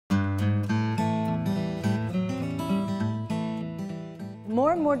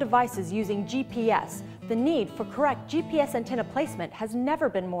more and more devices using GPS, the need for correct GPS antenna placement has never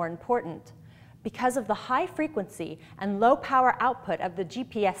been more important. Because of the high frequency and low power output of the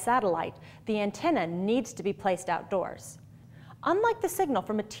GPS satellite, the antenna needs to be placed outdoors. Unlike the signal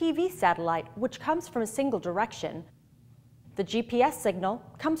from a TV satellite, which comes from a single direction, the GPS signal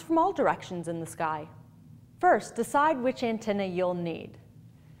comes from all directions in the sky. First, decide which antenna you'll need.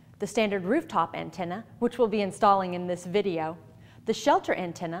 The standard rooftop antenna, which we'll be installing in this video, the shelter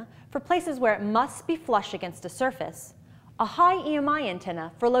antenna for places where it must be flush against a surface, a high EMI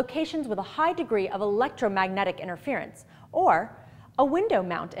antenna for locations with a high degree of electromagnetic interference, or a window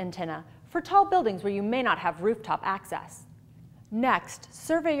mount antenna for tall buildings where you may not have rooftop access. Next,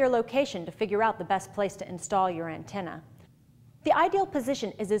 survey your location to figure out the best place to install your antenna. The ideal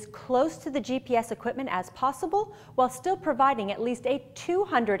position is as close to the GPS equipment as possible while still providing at least a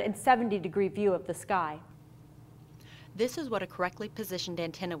 270-degree view of the sky. This is what a correctly positioned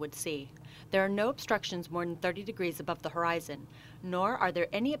antenna would see. There are no obstructions more than 30 degrees above the horizon, nor are there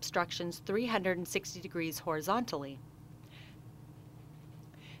any obstructions 360 degrees horizontally.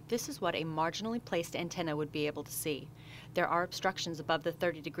 This is what a marginally placed antenna would be able to see. There are obstructions above the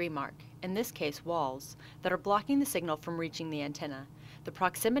 30-degree mark, in this case walls, that are blocking the signal from reaching the antenna. The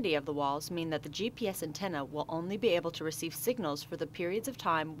proximity of the walls mean that the GPS antenna will only be able to receive signals for the periods of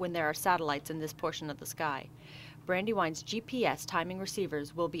time when there are satellites in this portion of the sky. Brandywine's GPS timing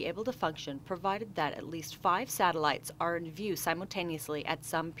receivers will be able to function provided that at least 5 satellites are in view simultaneously at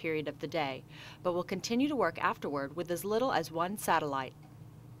some period of the day, but will continue to work afterward with as little as 1 satellite.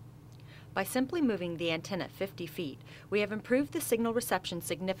 By simply moving the antenna 50 feet, we have improved the signal reception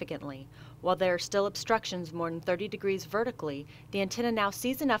significantly. While there are still obstructions more than 30 degrees vertically, the antenna now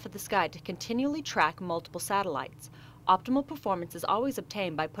sees enough of the sky to continually track multiple satellites. Optimal performance is always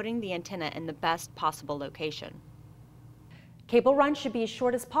obtained by putting the antenna in the best possible location. Cable runs should be as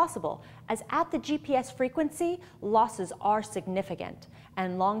short as possible, as at the GPS frequency, losses are significant,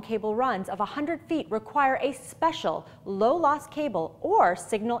 and long cable runs of 100 feet require a special low-loss cable or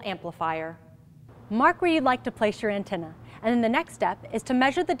signal amplifier. Mark where you'd like to place your antenna, and then the next step is to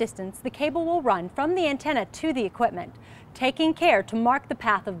measure the distance the cable will run from the antenna to the equipment, taking care to mark the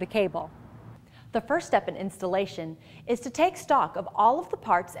path of the cable. The first step in installation is to take stock of all of the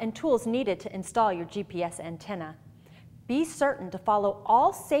parts and tools needed to install your GPS antenna. Be certain to follow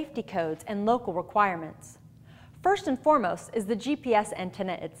all safety codes and local requirements. First and foremost is the GPS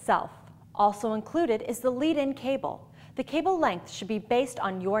antenna itself. Also included is the lead-in cable. The cable length should be based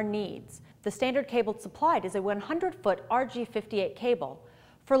on your needs. The standard cable supplied is a 100-foot RG58 cable.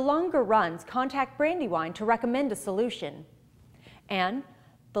 For longer runs, contact Brandywine to recommend a solution. And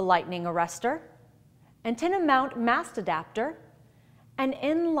the lightning arrestor, antenna mount mast adapter, and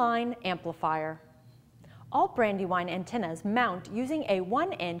inline amplifier. All Brandywine antennas mount using a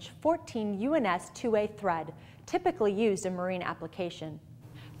 1-inch 14 UNS 2A thread, typically used in marine application.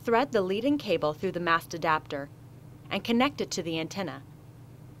 Thread the lead-in cable through the mast adapter and connect it to the antenna.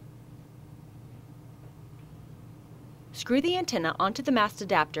 Screw the antenna onto the mast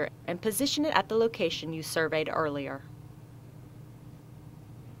adapter and position it at the location you surveyed earlier.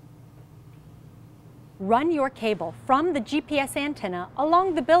 Run your cable from the GPS antenna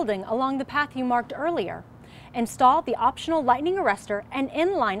along the building along the path you marked earlier. Install the optional lightning arrestor and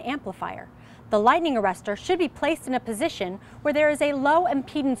inline amplifier. The lightning arrestor should be placed in a position where there is a low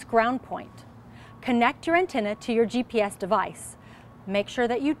impedance ground point. Connect your antenna to your GPS device. Make sure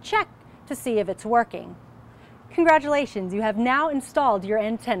that you check to see if it's working. Congratulations, you have now installed your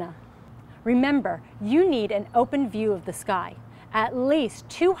antenna. Remember, you need an open view of the sky, at least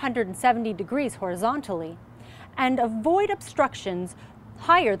 270 degrees horizontally, and avoid obstructions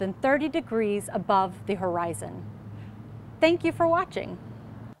higher than 30 degrees above the horizon. Thank you for watching.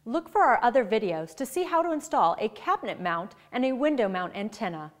 Look for our other videos to see how to install a cabinet mount and a window mount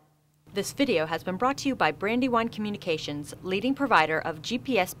antenna. This video has been brought to you by Brandywine Communications, leading provider of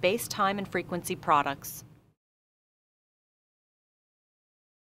GPS-based time and frequency products.